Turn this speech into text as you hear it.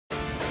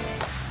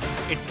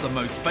It's the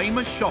most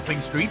famous shopping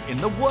street in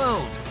the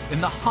world, in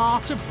the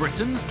heart of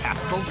Britain's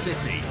capital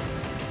city.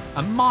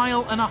 1.5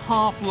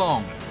 miles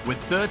long, with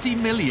 30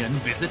 million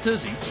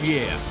visitors each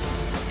year.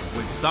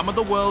 With some of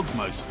the world's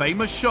most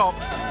famous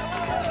shops,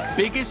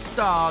 biggest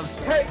stars,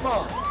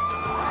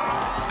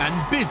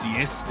 and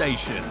busiest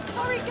stations.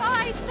 Sorry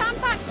guys, stand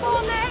back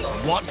for me.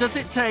 What does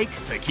it take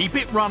to keep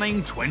it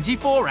running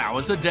 24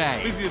 hours a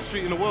day? Busiest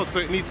street in the world, so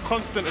it needs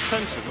constant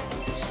attention.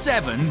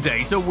 7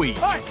 days a week.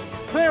 Hey,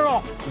 clear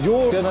off.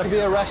 You're going to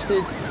be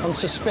arrested on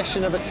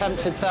suspicion of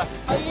attempted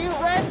theft. Are you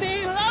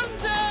ready,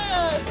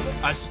 London?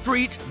 A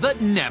street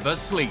that never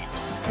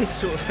sleeps. This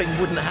sort of thing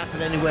wouldn't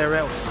happen anywhere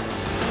else.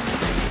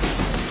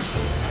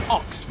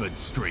 Oxford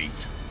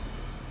Street.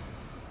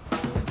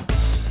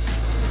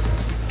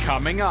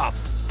 Coming up,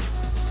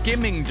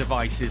 skimming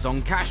devices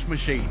on cash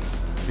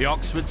machines. The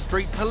Oxford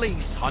Street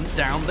Police hunt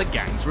down the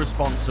gangs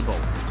responsible.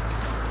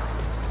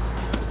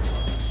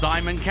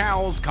 Simon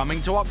Cowell's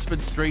coming to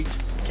Oxford Street.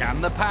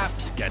 Can the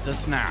Paps get a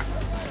snap?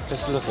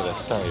 Just look at the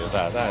state of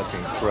that. That is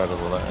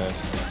incredible, that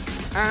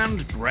is.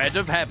 And Bread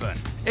of Heaven.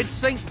 It's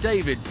St.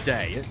 David's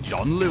Day at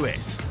John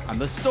Lewis, and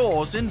the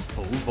store's in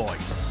full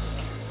voice.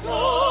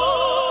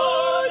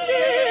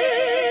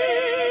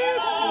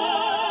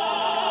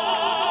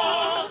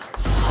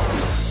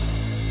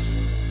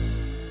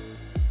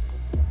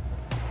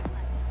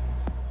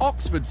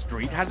 Oxford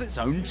Street has its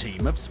own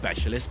team of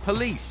specialist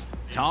police,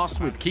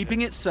 tasked with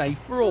keeping it safe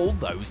for all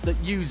those that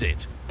use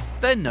it.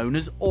 They're known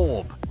as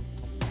ORB.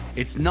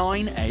 It's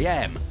 9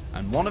 AM,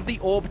 and one of the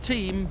ORB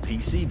team,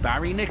 PC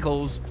Barry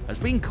Nichols, has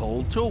been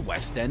called to a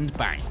West End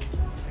bank.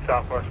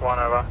 Southwest 1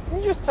 over. Can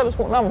you just tell us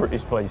what number it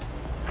is, please?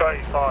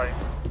 35.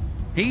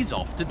 He's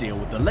off to deal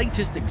with the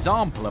latest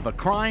example of a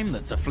crime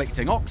that's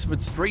afflicting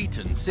Oxford Street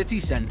and city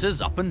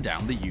centres up and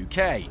down the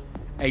UK.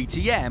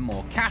 ATM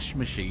or cash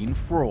machine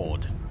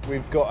fraud.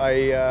 We've got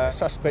a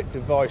suspect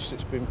device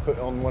that's been put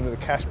on one of the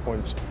cash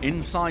points.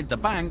 Inside the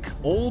bank,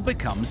 all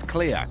becomes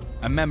clear.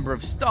 A member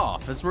of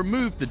staff has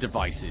removed the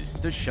devices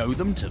to show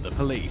them to the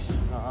police.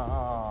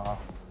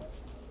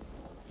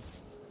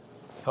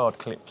 Card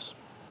clips.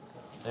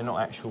 They're not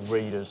actual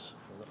readers.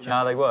 Do you know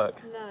how they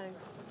work? No.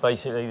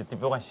 Basically, the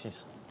device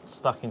is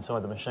stuck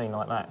inside the machine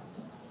like that.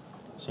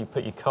 So you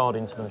put your card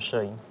into the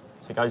machine,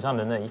 so it goes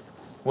underneath,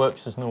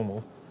 works as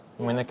normal,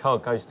 and when the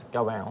card goes to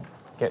go out,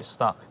 gets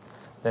stuck,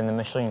 then the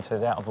machine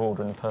says out of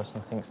order and the person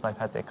thinks they've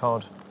had their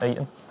card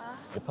eaten.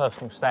 The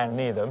person will stand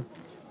near them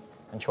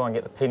and try and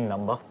get the PIN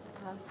number.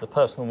 The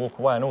person will walk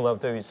away and all they'll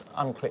do is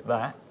unclip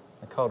that,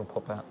 the card will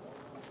pop out.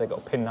 So they've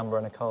got a PIN number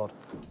and a card.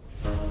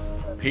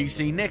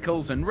 PC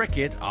Nichols and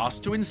Rickett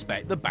asked to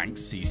inspect the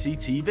bank's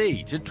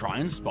CCTV to try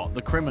and spot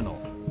the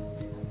criminal.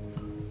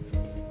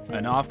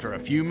 And after a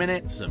few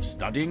minutes of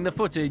studying the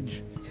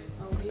footage...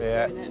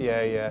 Yeah.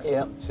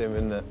 Yep. It's him,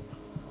 isn't it?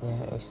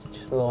 Yeah, he's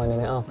just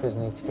lining it up,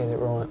 isn't he, to get it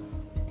right.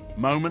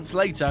 Moments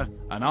later,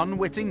 an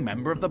unwitting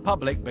member of the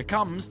public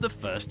becomes the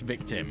first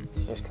victim.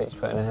 She just keeps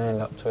putting her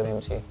hand up to it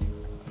empty,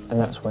 and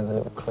that's where the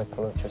little clip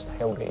will have just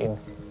held it in.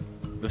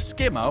 The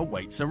skimmer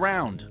waits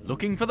around,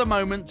 looking for the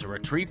moment to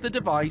retrieve the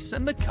device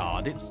and the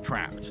card it's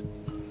trapped.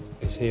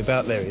 Is he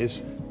about? There he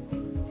is.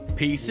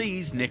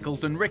 PC's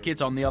Nichols and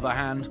Rickett, on the other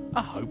hand,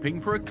 are hoping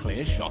for a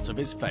clear shot of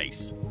his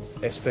face.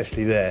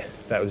 Especially there.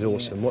 That was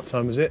awesome. Yeah. What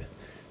time was it?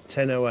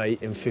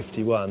 10:08 and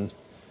 51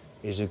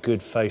 is a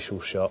good facial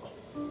shot.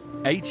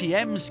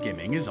 ATM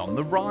skimming is on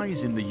the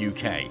rise in the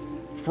UK.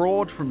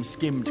 Fraud from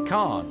skimmed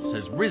cards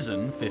has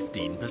risen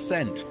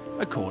 15%,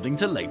 according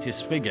to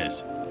latest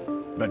figures.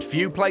 But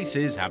few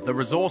places have the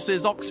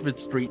resources Oxford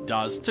Street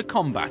does to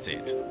combat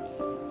it.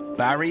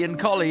 Barry and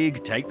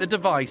colleague take the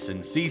device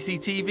and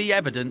CCTV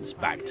evidence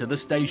back to the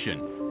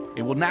station.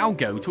 It will now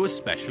go to a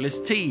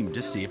specialist team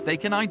to see if they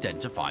can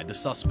identify the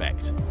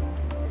suspect.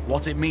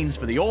 What it means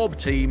for the ORB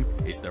team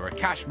is there are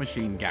cash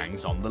machine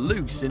gangs on the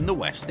loose in the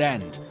West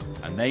End,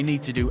 and they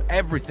need to do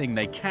everything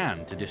they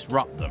can to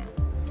disrupt them.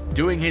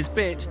 Doing his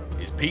bit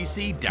is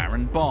PC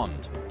Darren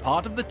Bond,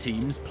 part of the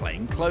team's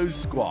plainclothes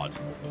squad.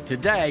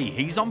 Today,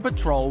 he's on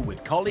patrol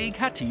with colleague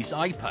Hatis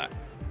Aipa.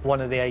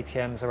 One of the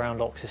ATMs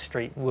around Oxford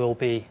Street will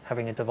be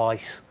having a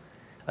device,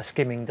 a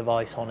skimming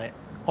device on it,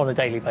 on a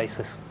daily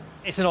basis.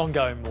 It's an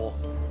ongoing war.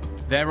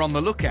 They're on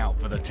the lookout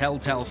for the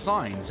telltale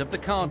signs of the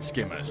card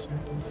skimmers.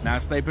 And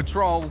as they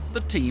patrol, the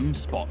team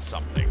spots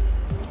something.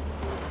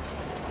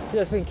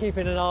 Just been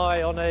keeping an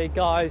eye on a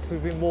guy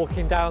who's been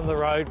walking down the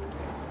road.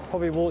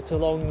 Probably walked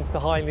along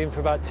behind him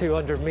for about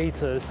 200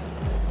 metres.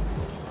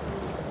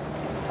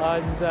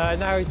 And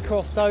now he's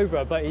crossed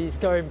over, but he's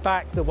going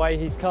back the way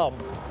he's come.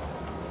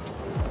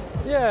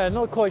 Yeah,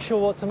 not quite sure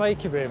what to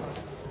make of him.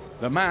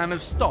 The man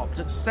has stopped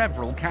at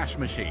several cash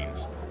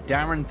machines.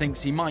 Darren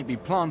thinks he might be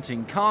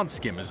planting card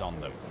skimmers on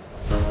them.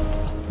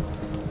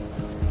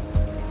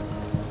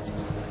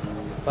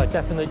 By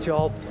definite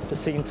job,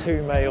 just seen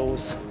two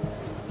males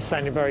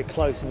standing very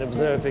close and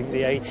observing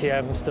the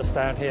ATMs just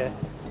down here.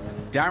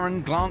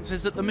 Darren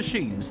glances at the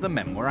machines the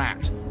men were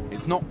at. It's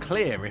it's not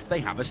clear if they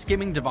have a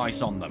skimming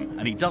device on them,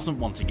 and he doesn't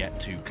want to get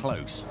too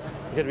close.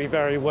 You've got to be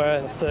very aware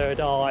of the third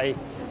eye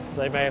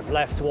they may have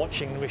left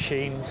watching the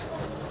machines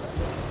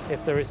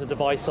if there is a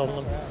device on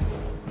them.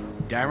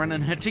 Darren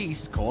and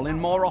Hattis call in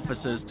more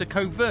officers to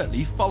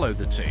covertly follow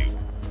the two,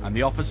 and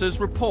the officers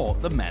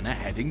report the men are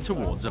heading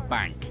towards a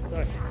bank.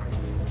 Sorry.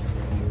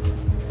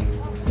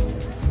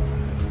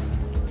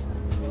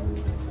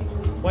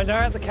 When they're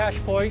at the cash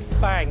point,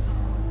 bang.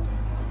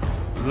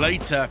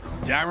 Later,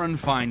 Darren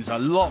finds a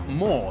lot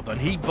more than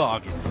he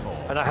bargained for.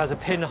 And it has a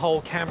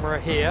pinhole camera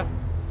here.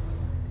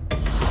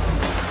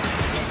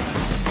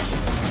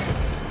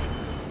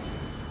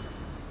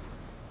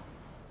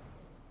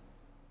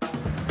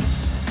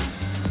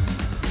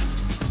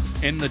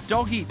 In the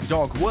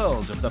dog-eat-dog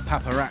world of the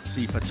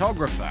paparazzi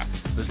photographer,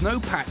 there's no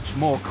patch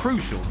more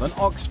crucial than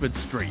Oxford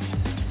Street,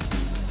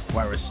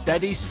 where a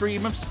steady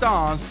stream of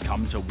stars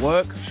come to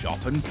work,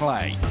 shop and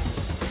play.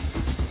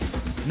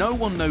 No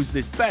one knows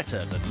this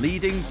better than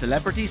leading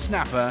celebrity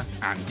snapper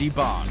Andy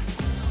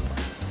Barnes.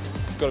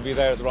 You've got to be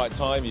there at the right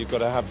time, you've got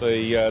to have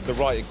the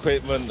right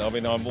equipment. I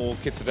mean, I'm all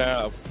kitted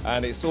out,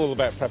 and it's all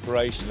about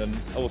preparation, and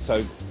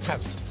also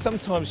perhaps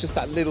sometimes just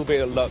that little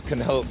bit of luck can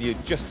help you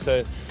just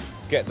to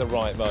get the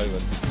right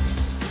moment.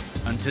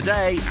 And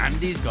today,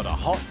 Andy's got a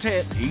hot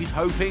tip he's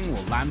hoping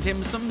will land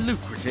him some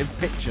lucrative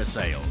picture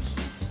sales.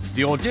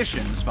 The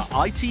auditions for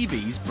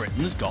ITV's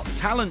Britain's Got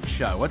Talent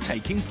show are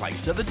taking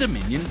place at the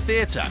Dominion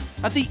Theatre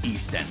at the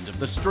east end of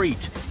the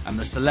street, and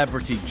the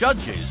celebrity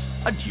judges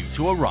are due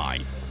to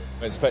arrive.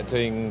 I'm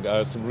expecting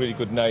some really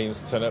good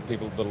names to turn up,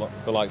 people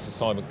the likes of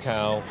Simon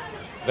Cowell.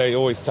 They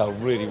always sell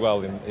really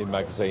well in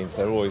magazines.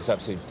 They're always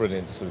absolutely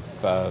brilliant, sort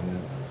of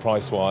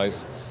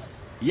price-wise.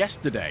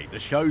 Yesterday, the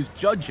show's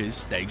judges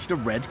staged a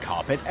red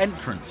carpet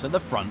entrance at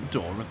the front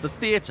door of the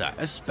theatre,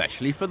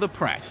 especially for the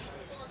press.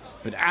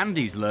 But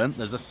Andy's learnt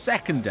there's a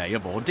second day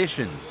of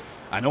auditions,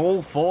 and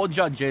all four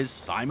judges,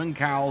 Simon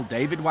Cowell,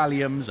 David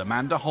Walliams,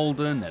 Amanda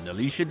Holden and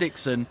Alicia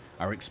Dixon,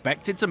 are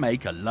expected to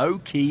make a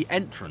low-key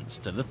entrance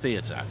to the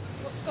theatre.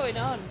 What's going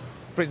on?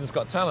 Britain's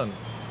Got Talent.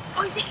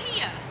 Oh, is it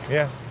here?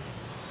 Yeah.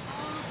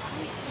 Oh,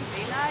 I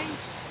didn't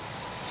realise.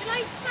 Do you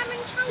like Simon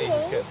See Cowell?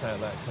 who gets out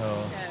of that car.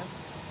 No,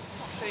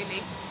 not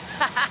really.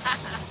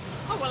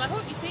 Oh, well, I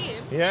hope you see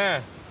him.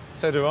 Yeah,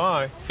 so do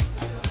I.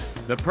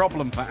 The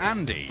problem for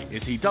Andy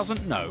is he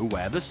doesn't know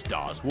where the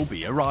stars will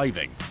be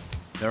arriving.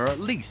 There are at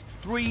least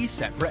 3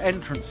 separate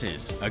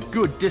entrances, a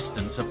good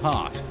distance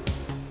apart.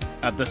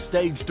 At the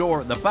stage door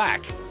at the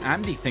back,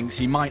 Andy thinks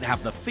he might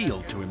have the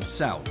field to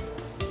himself.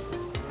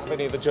 Have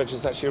any of the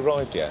judges actually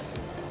arrived yet?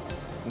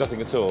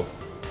 Nothing at all.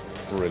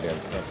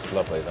 Brilliant, that's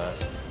lovely, that.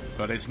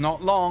 But it's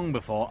not long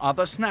before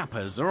other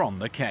snappers are on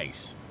the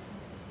case.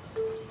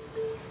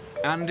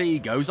 Andy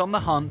goes on the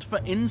hunt for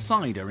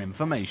insider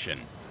information.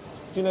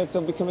 Do you know if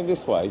they'll be coming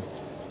this way?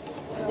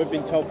 We've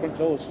been told front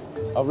doors.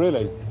 Oh,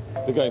 really?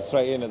 They're going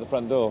straight in at the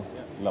front door?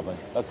 Yeah. Lovely.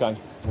 OK.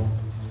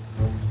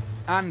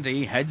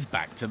 Andy heads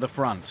back to the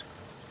front.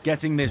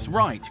 Getting this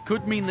right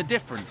could mean the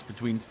difference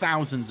between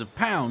thousands of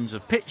pounds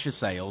of picture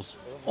sales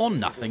or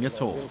nothing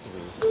at all.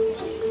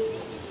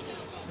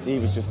 He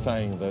was just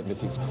saying that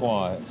if it's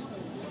quiet,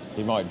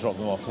 he might drop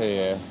them off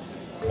here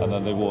and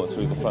then they walk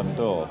through the front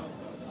door.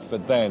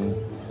 But then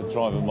the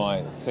driver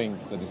might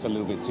think that it's a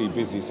little bit too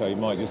busy, so he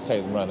might just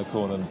take them around the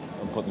corner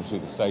and put them through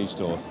the stage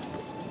door.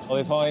 Well,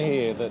 if I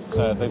hear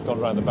that they've gone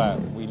round the back,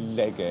 we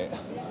leg it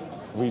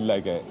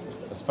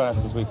as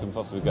fast as we can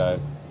possibly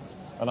go.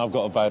 And I've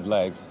got a bad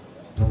leg.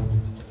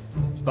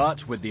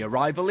 But with the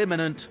arrival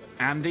imminent,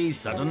 Andy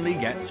suddenly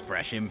gets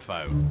fresh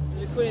info.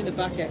 You're putting the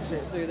back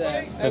exit through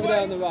there, over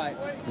there on the right.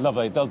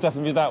 Lovely. They'll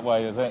definitely be that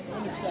way, is it?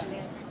 100%.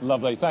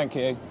 Lovely, thank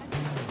you.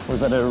 We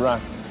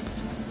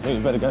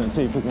better go and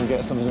see if we can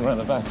get something around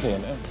the back here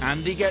now.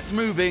 Andy gets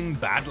moving,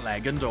 bad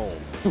leg and all.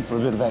 Good for a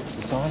bit of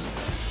exercise.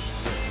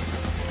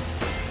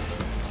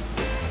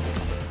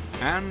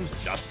 And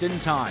just in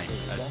time,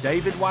 as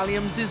David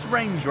Walliams'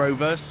 Range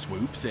Rover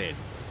swoops in.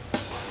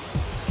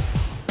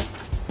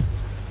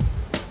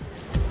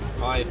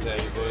 Hi,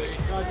 David.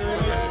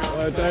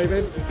 Hello,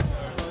 David.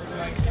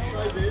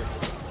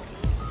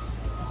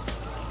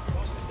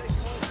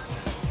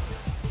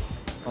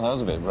 Well, that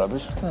was a bit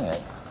rubbish, wasn't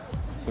it?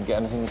 Didn't get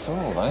anything at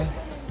all, eh?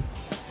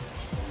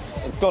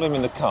 I've got him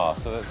in the car,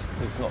 so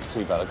it's not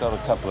too bad. I've got a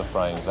couple of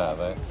frames out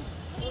there,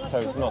 so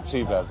it's not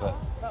too bad, but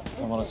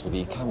if I'm honest with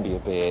you, he can be a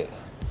bit...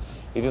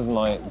 He doesn't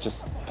like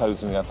just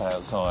posing up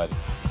outside.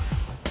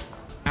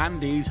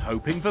 Andy's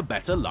hoping for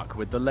better luck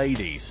with the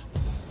ladies.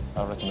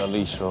 I reckon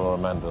Alicia or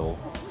Amanda will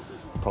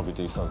probably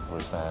do something for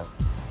us there.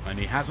 And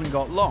he hasn't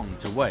got long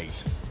to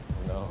wait.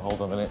 No,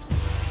 hold on a minute.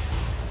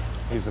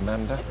 Here's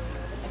Amanda.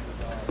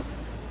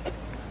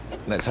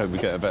 Let's hope we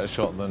get a better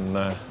shot than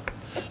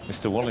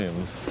Mr.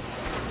 Williams.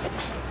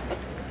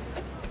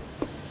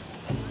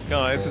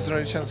 Guys, is there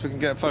any chance we can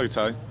get a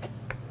photo?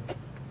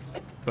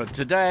 But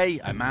today,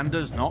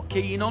 Amanda's not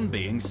keen on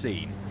being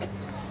seen.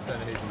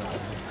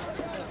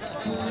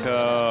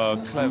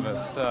 Oh, clever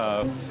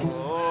stuff.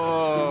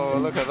 Oh,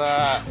 look at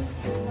that.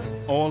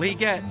 All he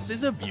gets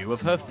is a view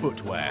of her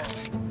footwear.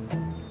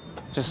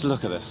 Just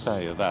look at the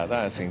state of that.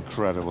 That's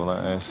incredible,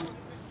 that is.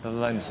 The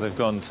lengths they've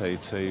gone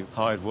to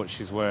hide what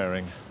she's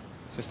wearing.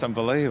 Just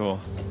unbelievable.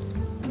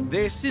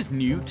 This is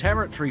new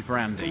territory for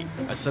Andy,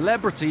 a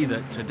celebrity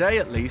that today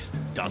at least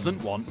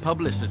doesn't want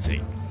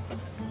publicity.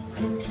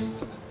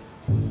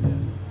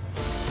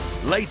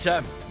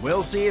 Later,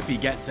 we'll see if he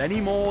gets any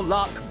more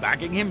luck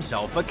bagging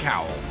himself a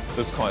Cowell.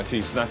 There's quite a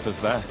few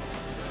snappers there,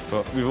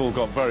 but we've all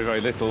got very,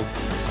 very little.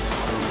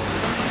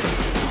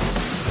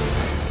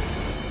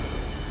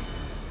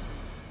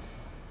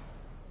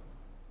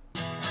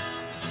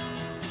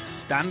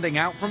 Standing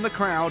out from the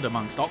crowd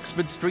amongst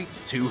Oxford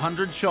Street's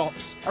 200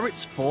 shops are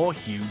its 4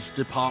 huge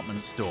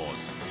department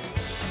stores.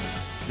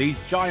 These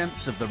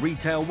giants of the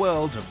retail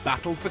world have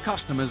battled for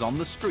customers on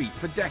the street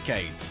for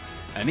decades,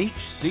 and each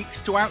seeks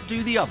to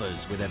outdo the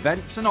others with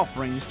events and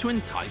offerings to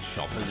entice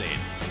shoppers in.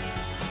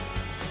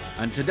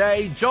 And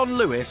today, John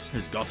Lewis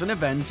has got an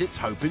event it's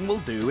hoping will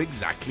do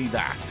exactly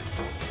that.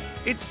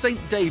 It's St.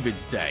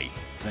 David's Day,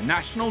 the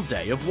National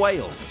Day of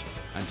Wales,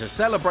 and to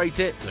celebrate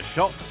it, the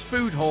shop's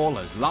food hall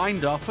has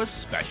lined up a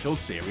special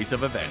series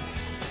of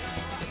events.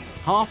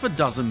 Half a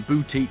dozen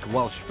boutique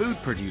Welsh food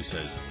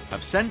producers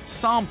have sent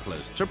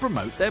samplers to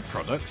promote their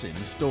products in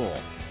store.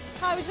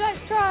 Hi, would you like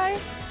to try?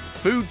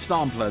 Food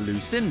sampler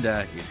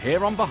Lucinda is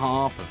here on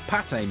behalf of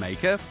pate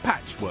maker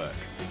Patchwork.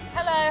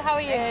 Hello, how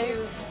are you? Thank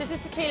you. This is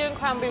tequila and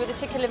cranberry with a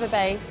chicken liver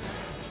base.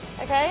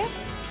 Okay?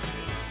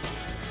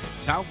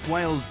 South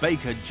Wales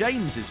baker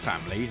James's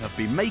family have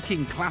been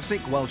making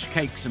classic Welsh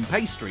cakes and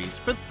pastries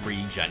for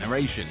 3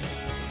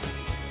 generations.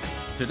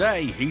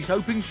 Today, he's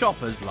hoping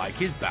shoppers like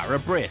his Bara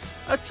Brith,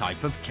 a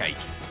type of cake.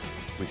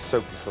 We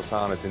soak the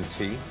sultanas in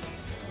tea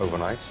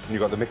overnight, and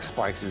you've got the mixed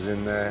spices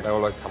in there,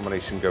 all that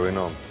combination going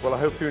on. Well, I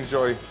hope you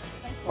enjoy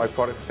my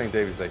product for St.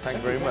 David's Day. Thank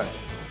you very much.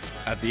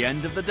 At the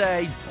end of the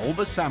day, all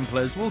the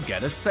samplers will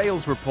get a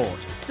sales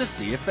report to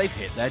see if they've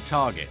hit their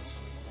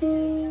targets.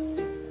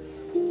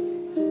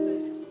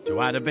 To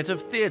add a bit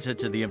of theatre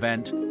to the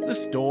event, the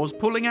store's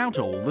pulling out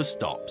all the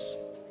stops.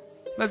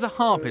 There's a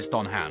harpist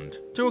on hand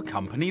to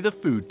accompany the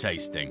food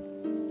tasting.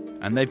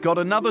 And they've got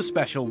another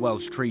special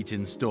Welsh treat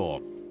in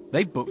store.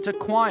 They've booked a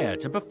choir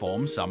to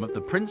perform some of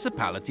the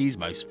Principality's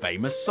most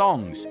famous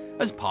songs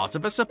as part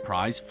of a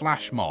surprise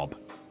flash mob.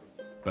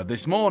 But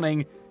this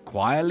morning,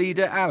 choir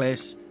leader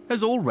Alice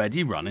has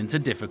already run into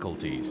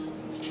difficulties.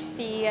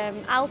 The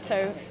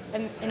alto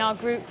in our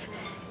group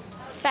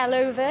fell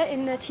over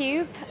in the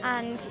tube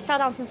and fell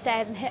down some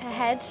stairs and hit her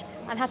head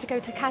and had to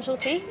go to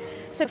casualty.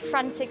 So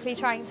frantically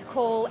trying to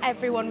call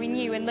everyone we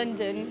knew in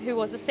London who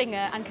was a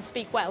singer and could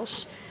speak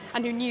Welsh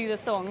and who knew the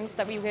songs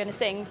that we were going to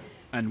sing.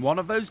 And one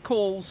of those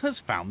calls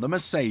has found them a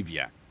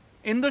saviour,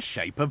 in the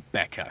shape of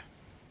Becca.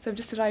 So I've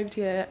just arrived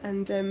here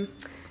and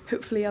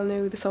hopefully I'll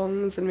know the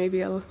songs and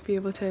maybe I'll be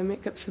able to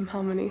make up some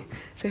harmony.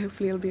 So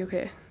hopefully it'll be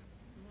okay.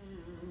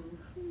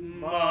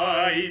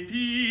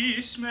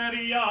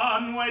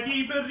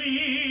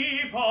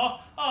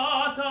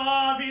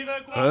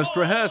 First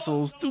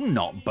rehearsals do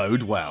not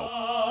bode well.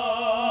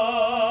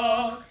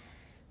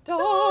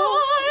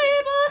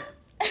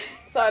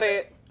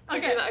 Sorry,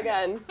 I'll do that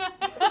again.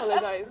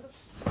 Apologise.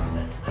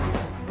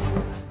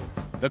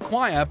 The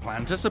choir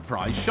plan to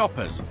surprise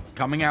shoppers,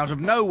 coming out of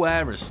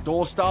nowhere as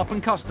store staff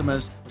and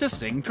customers to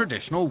sing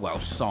traditional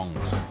Welsh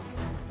songs.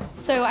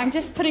 So I'm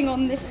just putting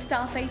on this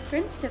staff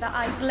apron so that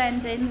I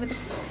blend in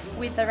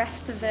with the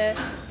rest of the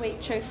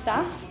Waitrose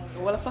staff.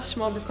 Well, a flash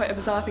mob is quite a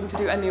bizarre thing to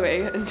do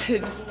anyway, and to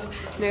just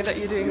know that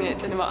you're doing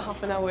it in about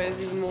half an hour is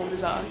even more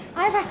bizarre.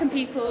 I reckon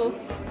people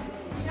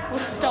will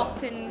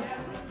stop and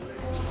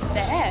just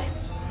stare.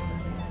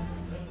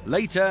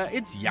 Later,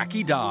 it's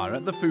Yaki Dar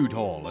at the food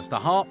hall as the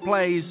harp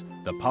plays,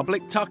 the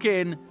public tuck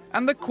in,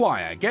 and the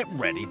choir get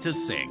ready to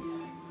sing.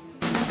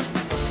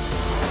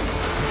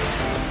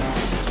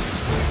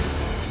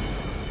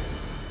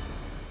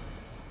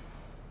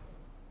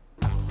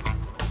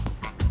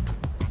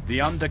 The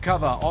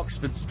undercover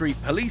Oxford Street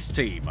police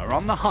team are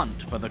on the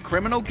hunt for the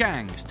criminal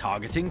gangs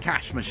targeting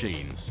cash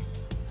machines.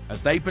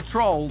 As they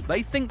patrol,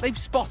 they think they've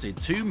spotted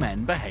 2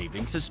 men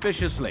behaving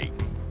suspiciously.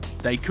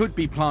 They could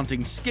be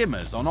planting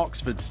skimmers on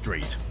Oxford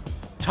Street.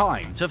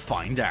 Time to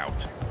find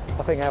out.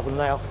 I think I have them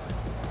now.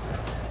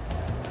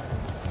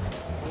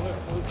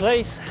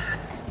 Police.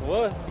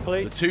 What?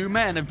 Police. The 2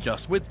 men have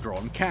just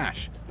withdrawn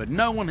cash, but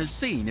no one has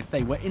seen if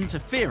they were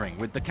interfering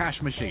with the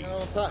cash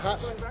machines.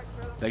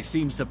 They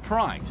seem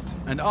surprised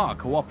and are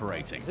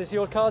cooperating. Is this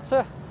your card,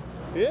 sir?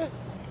 Yeah.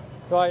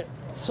 Right,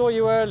 saw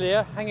you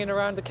earlier hanging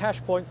around a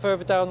cash point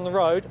further down the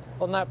road.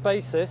 On that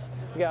basis,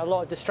 we get a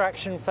lot of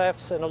distraction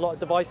thefts and a lot of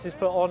devices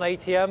put on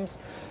ATMs.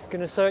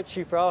 Going to search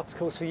you for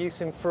articles for use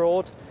in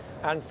fraud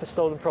and for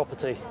stolen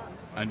property.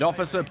 And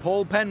Officer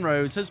Paul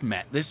Penrose has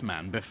met this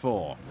man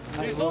before.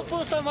 It's not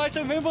first time I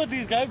remember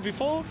this guy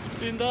before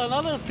in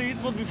another street,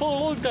 but before a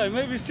long time,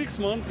 maybe 6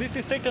 months. This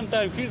is second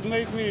time he's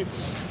made me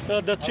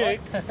the check.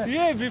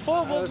 Yeah,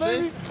 before, but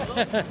maybe.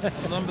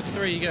 Number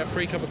 3, you get a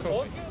free cup of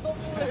coffee.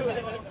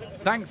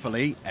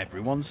 Thankfully,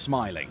 everyone's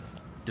smiling.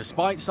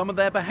 Despite some of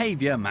their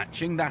behaviour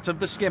matching that of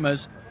the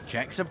skimmers,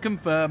 checks have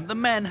confirmed the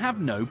men have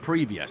no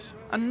previous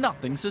and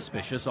nothing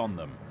suspicious on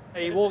them.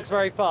 He walks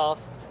very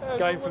fast,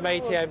 going from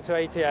ATM to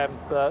ATM,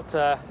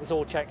 but it's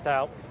all checked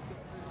out.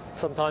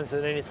 Sometimes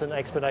an innocent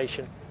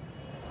explanation.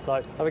 So,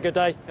 have a good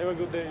day. Have a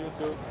good day, you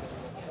too.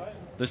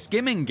 The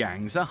skimming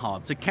gangs are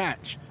hard to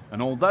catch,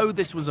 and although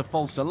this was a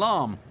false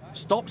alarm,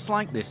 stops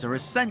like this are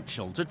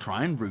essential to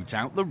try and root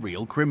out the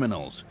real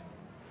criminals.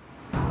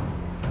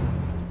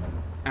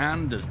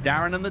 And as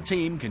Darren and the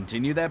team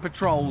continue their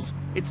patrols,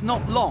 it's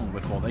not long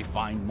before they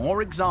find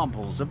more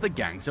examples of the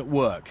gangs at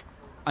work.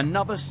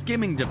 Another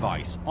skimming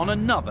device on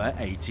another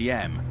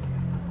ATM.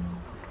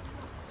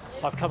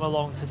 I've come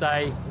along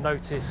today,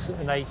 noticed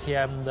an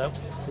ATM that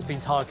has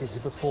been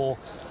targeted before,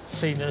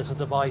 seen it as a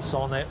device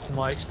on it from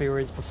my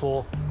experience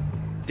before.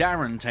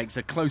 Darren takes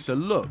a closer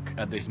look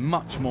at this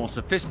much more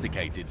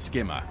sophisticated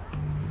skimmer.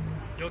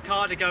 Your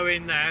card will go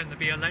in there and there'll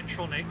be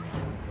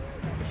electronics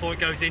before it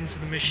goes into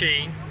the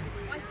machine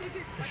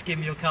to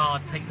skim your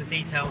card, take the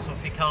details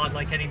off your card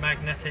like any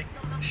magnetic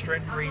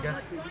strip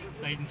reader.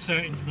 They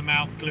insert into the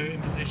mouth, glue it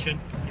in position.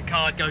 Your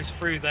card goes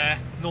through there,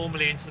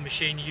 normally into the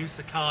machine. You use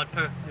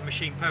the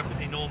machine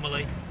perfectly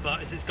normally,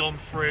 but as it's gone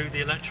through,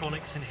 the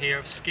electronics in here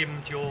have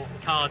skimmed your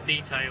card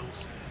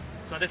details.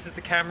 So this is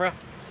the camera.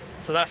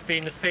 So that's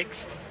been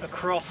affixed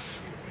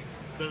across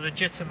the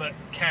legitimate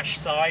cash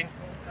sign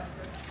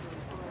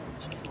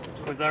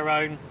with their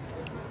own,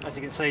 as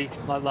you can see,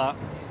 like that.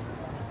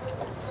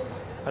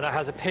 And it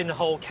has a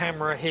pinhole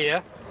camera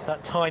here,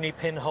 that tiny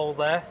pinhole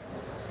there.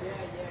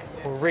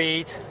 Will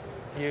read,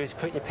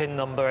 put your PIN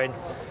number in.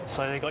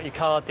 So they've got your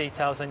card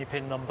details and your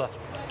PIN number.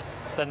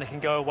 Then they can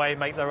go away and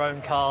make their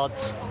own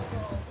cards.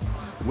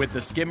 With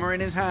the skimmer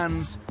in his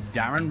hands,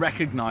 Darren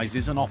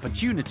recognises an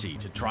opportunity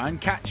to try and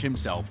catch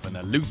himself an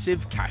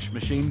elusive cash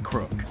machine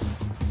crook.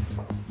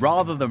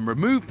 Rather than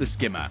remove the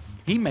skimmer,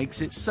 he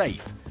makes it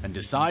safe and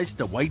decides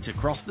to wait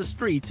across the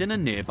street in a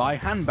nearby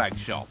handbag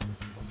shop.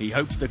 He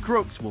hopes the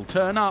crooks will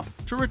turn up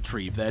to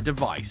retrieve their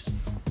device.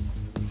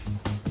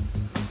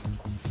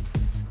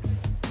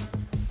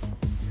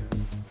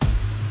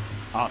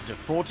 After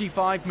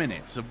 45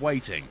 minutes of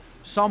waiting,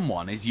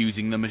 someone is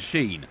using the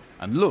machine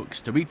and looks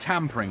to be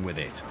tampering with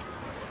it.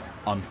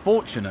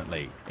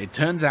 Unfortunately, it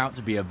turns out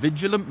to be a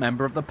vigilant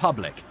member of the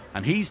public,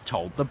 and he's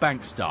told the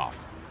bank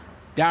staff.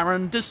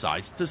 Darren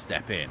decides to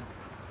step in.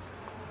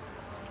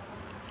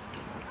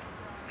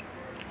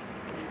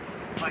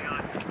 Hi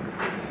guys.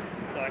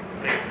 Sorry,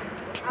 please.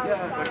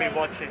 We've been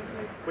watching.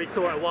 We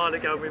saw it a while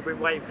ago and we've been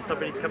waiting for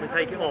somebody to come and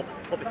take it off.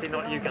 Obviously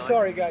not you guys.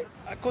 Sorry, guy.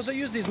 Because I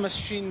use this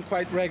machine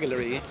quite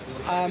regularly,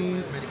 I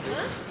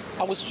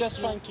was just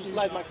trying to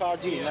slide my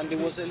card in and it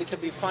was a little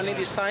bit funny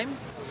this time.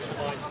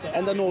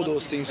 And I know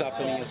those things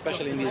happening,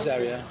 especially in this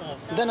area.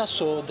 Then I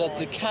saw that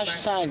the cash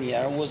sign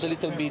here was a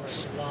little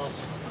bit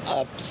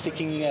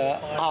sticking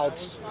out,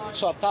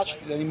 so I've touched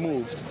it and it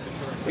moved.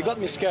 It got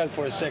me scared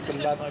for a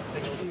second, but...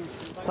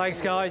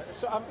 Thanks, guys.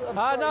 So I'm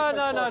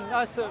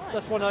no,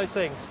 that's one of those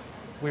things.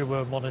 We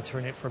were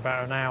monitoring it for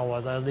about an hour.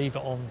 They'll leave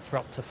it on for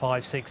up to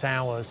 5-6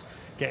 hours,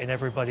 getting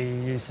everybody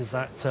who uses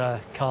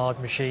that card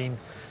machine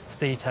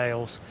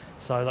details.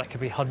 So that could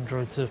be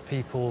hundreds of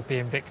people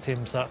being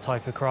victims of that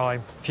type of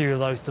crime. A few of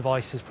those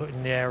devices put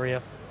in the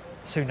area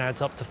soon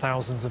adds up to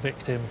thousands of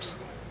victims.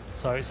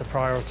 So it's a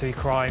priority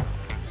crime.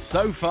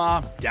 So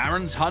far,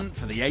 Darren's hunt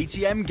for the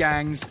ATM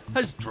gangs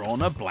has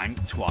drawn a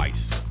blank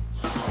twice.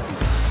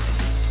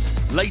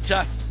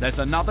 Later, there's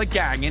another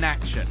gang in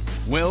action.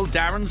 Will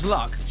Darren's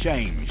luck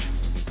change?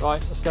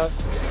 Right, let's go.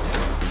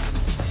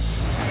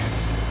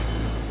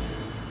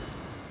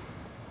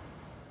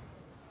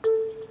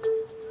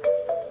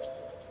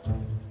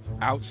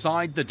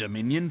 Outside the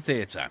Dominion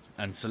Theatre,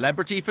 and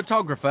celebrity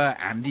photographer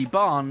Andy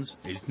Barnes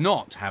is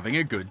not having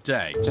a good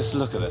day. Just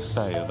look at the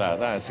state of that.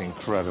 That's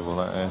incredible,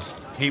 that is.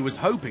 He was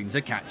hoping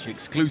to catch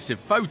exclusive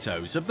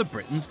photos of the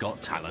Britain's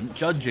Got Talent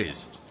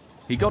judges.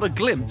 He got a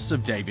glimpse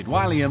of David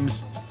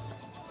Walliams,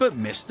 but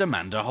missed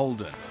Amanda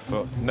Holden.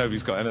 But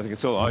nobody's got anything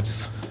at all. I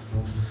just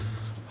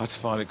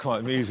find it quite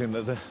amusing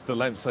that the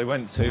lengths they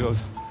went to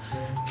of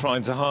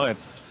trying to hide.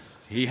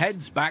 He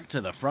heads back to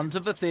the front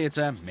of the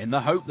theatre in the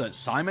hope that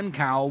Simon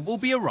Cowell will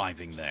be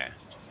arriving there.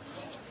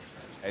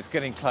 It's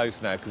getting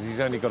close now because he's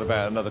only got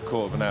about another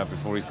quarter of an hour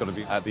before he's got to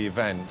be at the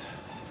event.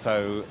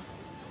 So,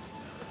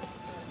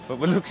 but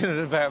we're looking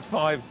at about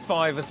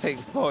five or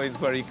 6 points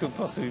where he could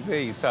possibly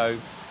be. So,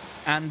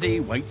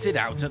 Andy waits it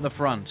out at the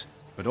front,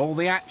 but all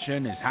the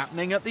action is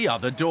happening at the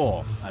other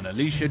door, and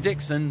Alicia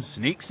Dixon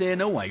sneaks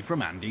in away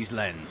from Andy's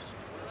lens.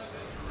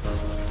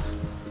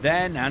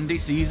 Then Andy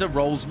sees a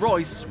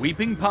Rolls-Royce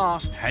sweeping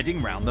past,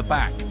 heading round the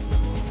back.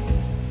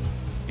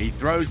 He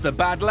throws the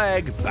bad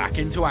leg back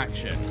into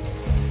action.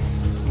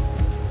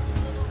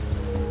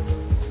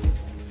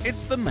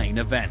 It's the main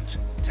event.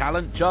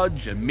 Talent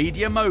judge and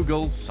media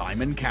mogul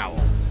Simon Cowell.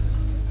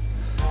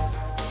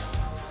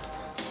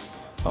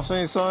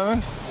 Afternoon,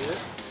 Simon.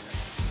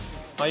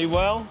 Are you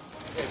well?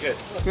 Yeah,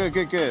 good.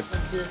 Good.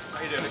 Thank you.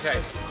 How you doing?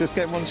 Okay. Just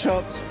get one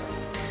shot.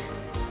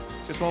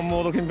 Just one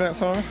more looking back,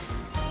 Simon.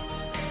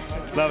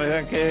 Lovely,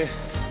 thank you.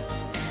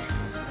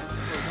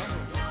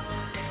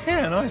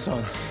 Yeah, nice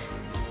one.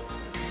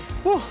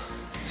 Whew.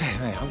 Damn,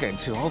 mate, I'm getting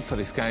too old for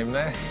this game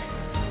now.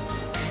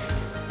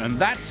 And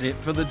that's it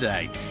for the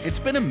day. It's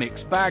been a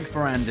mixed bag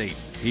for Andy.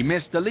 He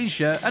missed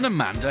Alicia and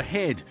Amanda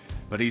hid,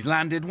 but he's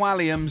landed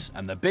Walliams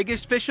and the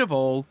biggest fish of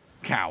all,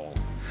 Cowell.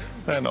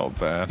 They're not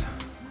bad.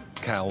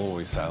 Cowell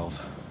always sells,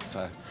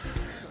 so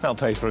that'll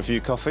pay for a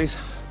few coffees.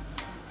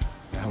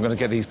 I'm going to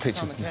get these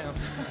pictures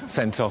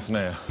sent off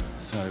now,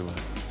 so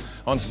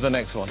on to the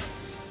next one.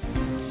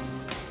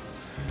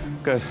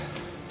 Good.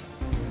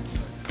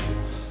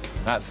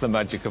 That's the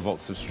magic of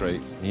Oxford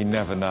Street. You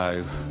never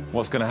know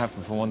what's going to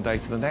happen from one day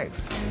to the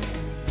next.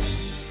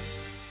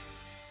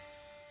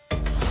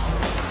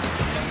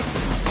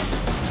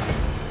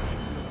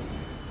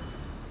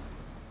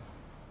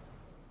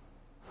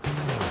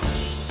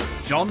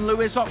 John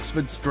Lewis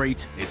Oxford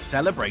Street is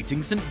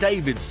celebrating St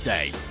David's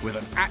Day with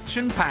an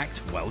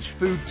action-packed Welsh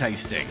food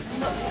tasting.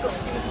 What's it got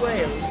to do with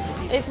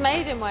Wales? It's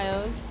made in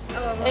Wales,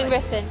 in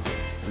Ruthin.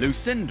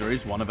 Lucinda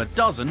is one of a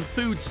dozen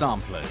food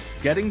samplers,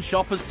 getting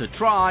shoppers to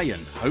try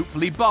and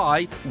hopefully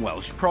buy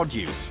Welsh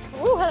produce.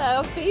 Oh, hello,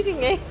 I'm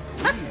feeding you.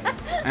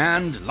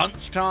 And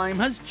lunchtime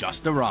has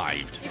just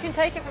arrived. You can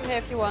take it from here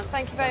if you want.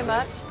 Thank you very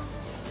much.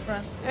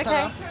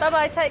 Okay,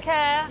 bye-bye, take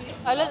care.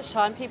 At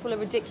lunchtime, people are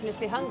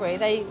ridiculously hungry.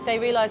 They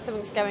realise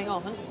something's going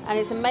on, and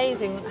it's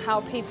amazing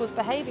how people's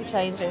behaviour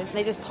changes.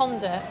 They just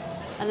ponder,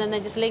 and then they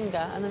just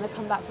linger, and then they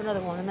come back for another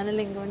one, and then they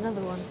linger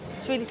another one.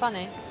 It's really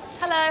funny.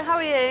 Hello, how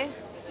are you?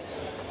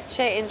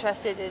 She ain't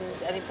interested in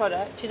any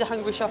product. She's a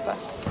hungry shopper.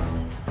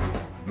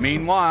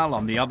 Meanwhile,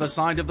 on the other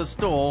side of the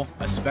store,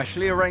 a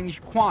specially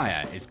arranged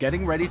choir is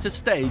getting ready to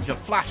stage a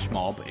flash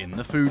mob in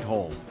the food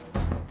hall.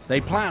 They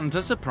plan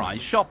to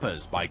surprise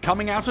shoppers by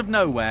coming out of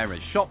nowhere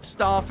as shop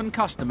staff and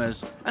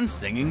customers and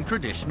singing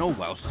traditional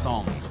Welsh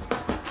songs.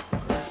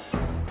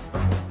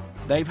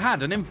 They've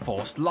had an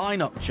enforced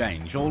lineup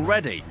change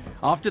already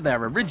after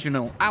their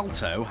original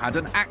alto had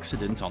an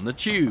accident on the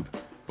tube.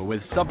 But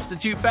with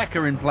substitute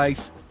Becca in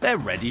place, they're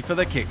ready for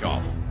the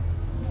kick-off.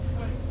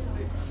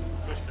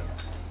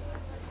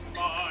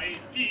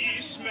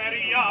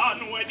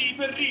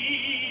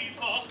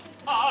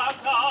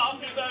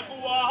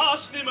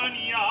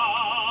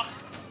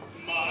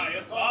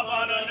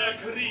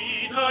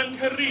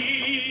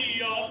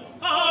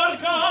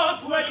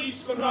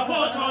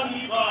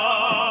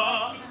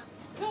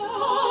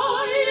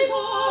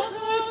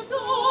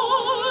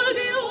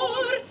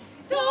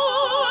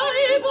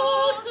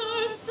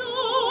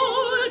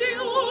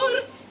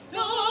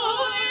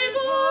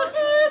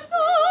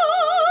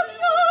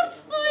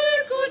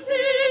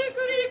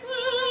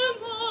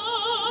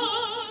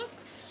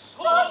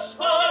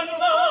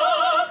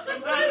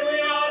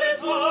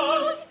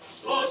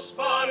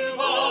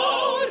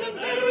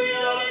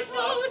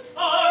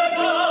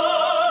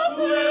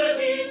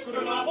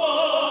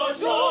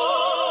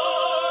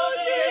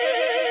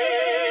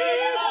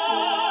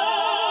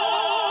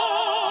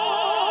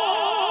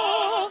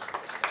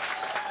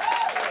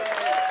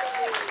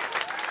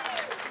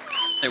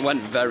 It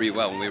went very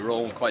well. We were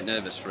all quite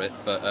nervous for it,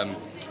 but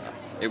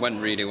it went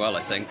really well,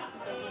 I think.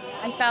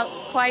 I felt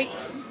quite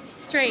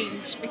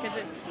strange because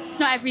it's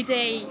not every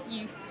day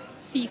you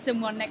see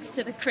someone next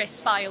to the Chris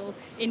Spile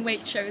in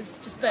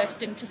Waitrose just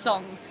burst into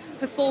song,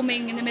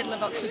 performing in the middle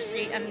of Oxford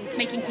Street and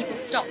making people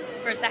stop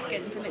for a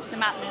second amidst the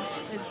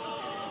madness was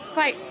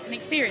quite an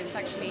experience,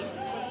 actually.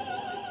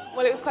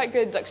 Well, it was quite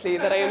good, actually,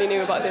 that I only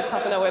knew about this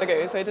half an hour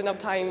ago, so I didn't have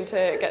time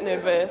to get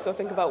nervous or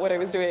think about what I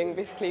was doing,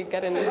 basically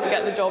get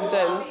the job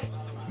done.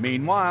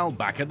 Meanwhile,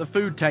 back at the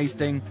food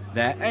tasting,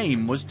 their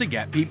aim was to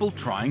get people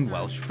trying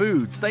Welsh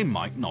foods they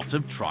might not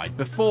have tried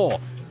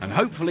before, and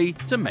hopefully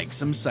to make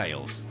some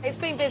sales. It's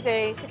been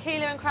busy.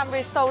 Tequila and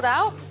cranberries sold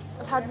out.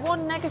 I've had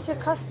one negative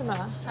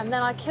customer, and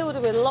then I killed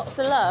her with lots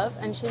of love,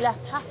 and she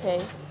left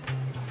happy.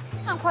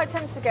 I'm quite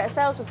tempted to get a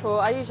sales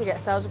report. I usually get a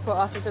sales report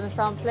after I've done a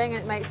sampling,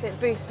 and it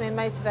boosts me and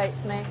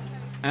motivates me.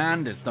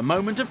 And it's the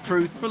moment of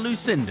truth for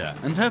Lucinda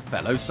and her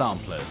fellow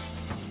samplers.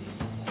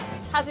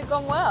 Has it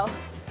gone well?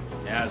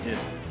 It has,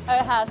 yes. Oh,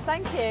 it has,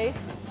 thank you.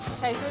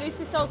 Okay, so at least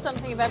we sold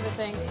something of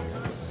everything.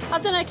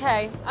 I've done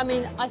okay. I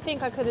mean, I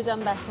think I could have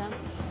done better.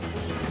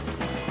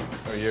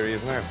 Oh, here he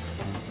is now.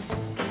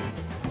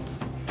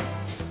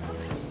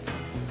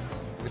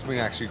 It's been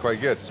actually quite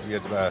good. We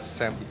had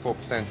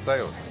 74%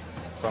 sales,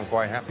 so I'm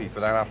quite happy for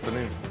that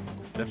afternoon.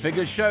 The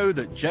figures show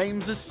that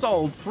James has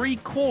sold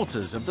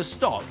 3/4 of the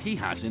stock he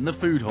has in the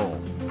food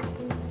hall.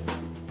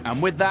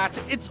 And with that,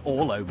 it's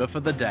all over for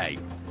the day.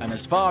 And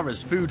as far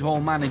as food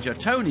hall manager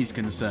Tony's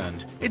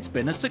concerned, it's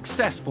been a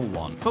successful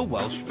one for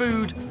Welsh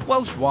food,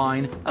 Welsh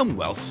wine and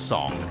Welsh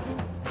song.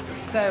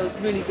 Sales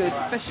really good,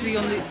 especially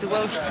on the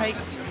Welsh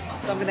cakes.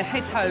 So I'm going to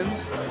head home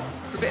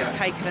for a bit of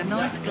cake and a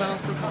nice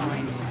glass of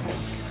wine.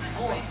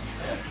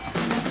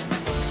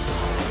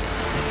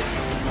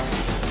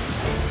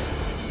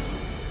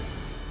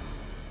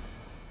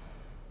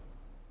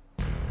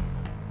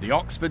 The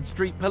Oxford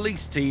Street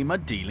police team are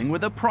dealing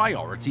with a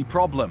priority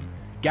problem.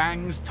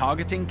 gangs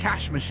targeting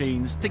cash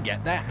machines to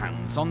get their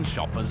hands on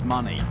shoppers'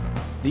 money.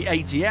 The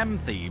ATM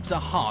thieves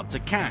are hard to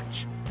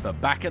catch, but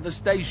back at the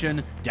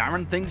station,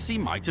 Darren thinks he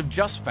might have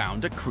just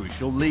found a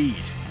crucial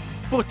lead.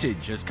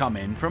 Footage has come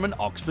in from an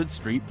Oxford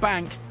Street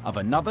bank of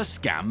another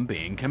scam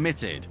being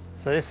committed.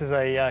 So this is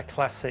a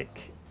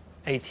classic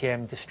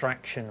ATM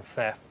distraction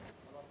theft.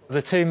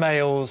 The two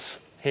males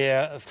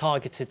here have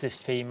targeted this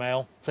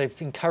female. They've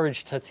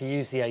encouraged her to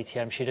use the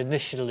ATM. She'd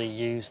initially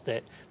used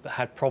it but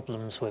had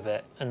problems with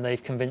it, and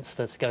they've convinced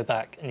her to go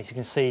back. And as you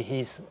can see,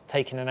 he's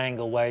taken an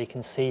angle where he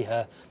can see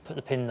her put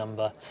the PIN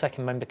number. The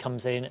second member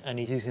comes in and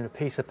he's using a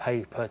piece of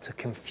paper to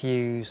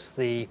confuse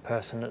the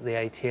person at the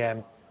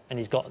ATM. And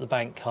he's got the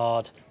bank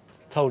card,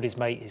 told his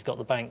mate he's got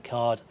the bank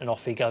card, and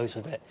off he goes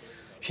with it.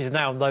 She's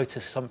now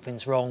noticed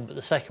something's wrong, but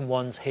the second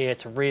one's here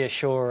to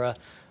reassure her,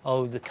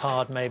 oh, the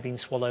card may have been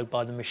swallowed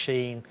by the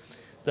machine.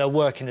 They'll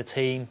work in a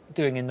team,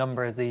 doing a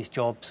number of these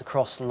jobs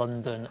across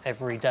London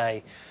every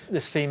day.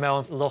 This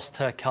female lost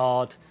her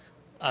card,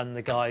 and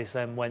the guys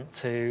then went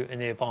to a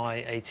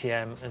nearby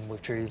ATM and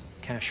withdrew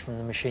cash from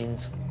the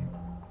machines.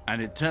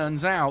 And it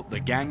turns out the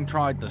gang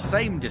tried the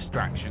same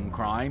distraction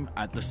crime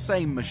at the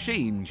same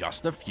machine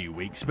just a few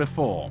weeks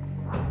before.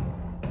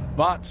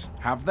 But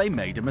have they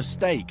made a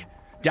mistake?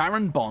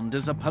 Darren Bond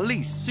is a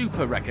police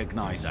super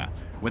recognizer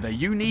with a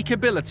unique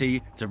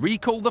ability to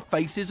recall the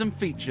faces and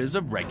features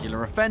of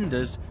regular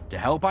offenders to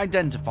help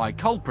identify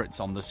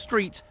culprits on the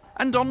street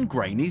and on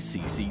grainy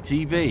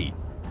CCTV.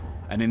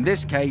 And in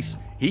this case,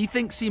 he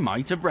thinks he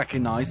might have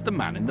recognized the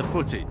man in the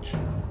footage.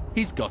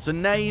 He's got a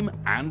name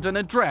and an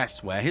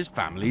address where his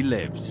family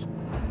lives.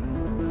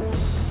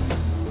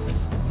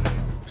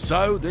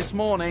 So this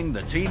morning,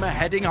 the team are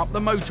heading up the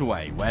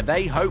motorway where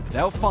they hope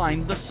they'll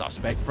find the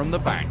suspect from the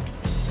bank.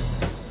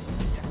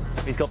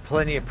 He's got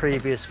plenty of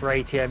previous for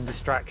ATM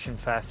distraction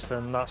thefts,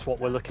 and that's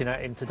what we're looking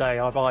at him today.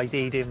 I've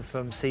ID'd him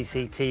from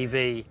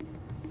CCTV.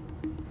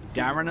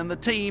 Darren and the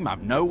team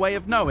have no way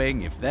of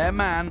knowing if their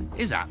man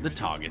is at the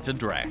target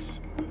address.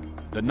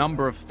 The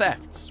number of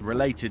thefts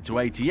related to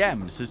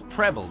ATMs has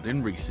trebled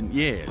in recent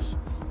years.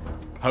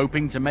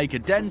 Hoping to make a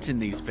dent in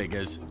these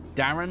figures,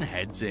 Darren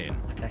heads in.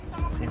 Okay,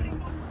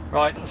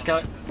 right, let's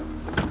go.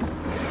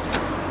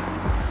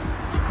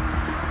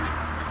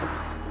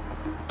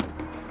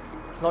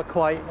 Not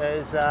quite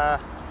as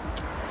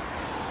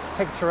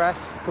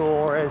picturesque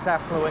or as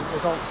affluent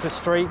as Oxford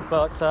Street,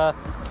 but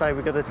say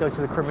we're going to go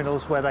to the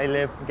criminals where they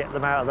live and get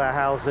them out of their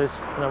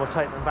houses, and then we'll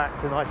take them back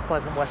to nice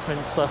pleasant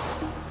Westminster.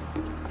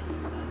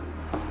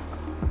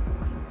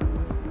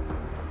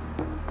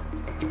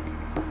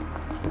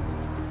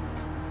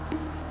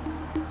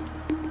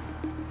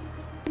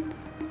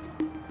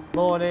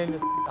 Morning,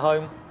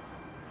 home.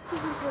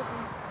 He's in prison.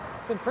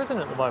 He's in prison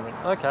at the moment,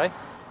 okay.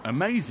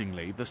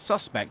 Amazingly, the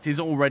suspect is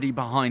already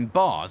behind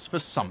bars for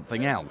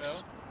something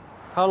else.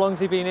 How long's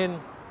he been in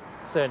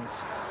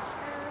since?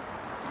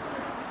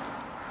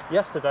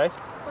 Yesterday?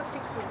 For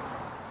 6 years.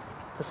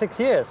 For 6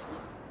 years?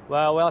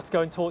 Well, we'll have to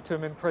go and talk to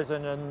him in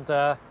prison and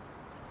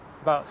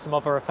about some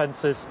other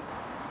offences.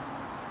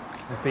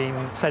 He's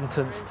been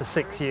sentenced to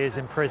 6 years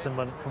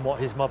imprisonment from what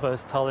his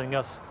mother's telling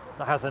us.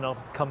 That hasn't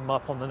come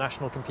up on the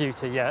national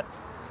computer yet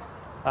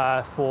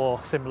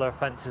for similar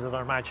offences that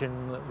I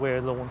imagine that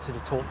we're wanting to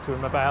talk to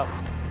him about.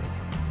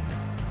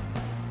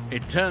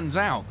 It turns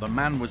out the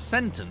man was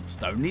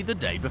sentenced only the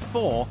day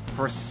before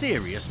for a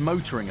serious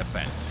motoring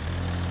offence.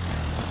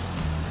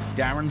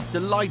 Darren's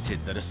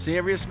delighted that a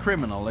serious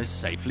criminal is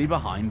safely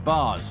behind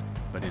bars,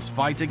 but his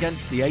fight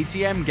against the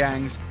ATM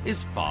gangs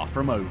is far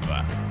from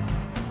over.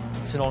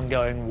 It's an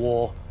ongoing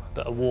war,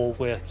 but a war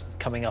we're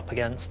coming up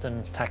against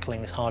and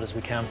tackling as hard as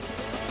we can.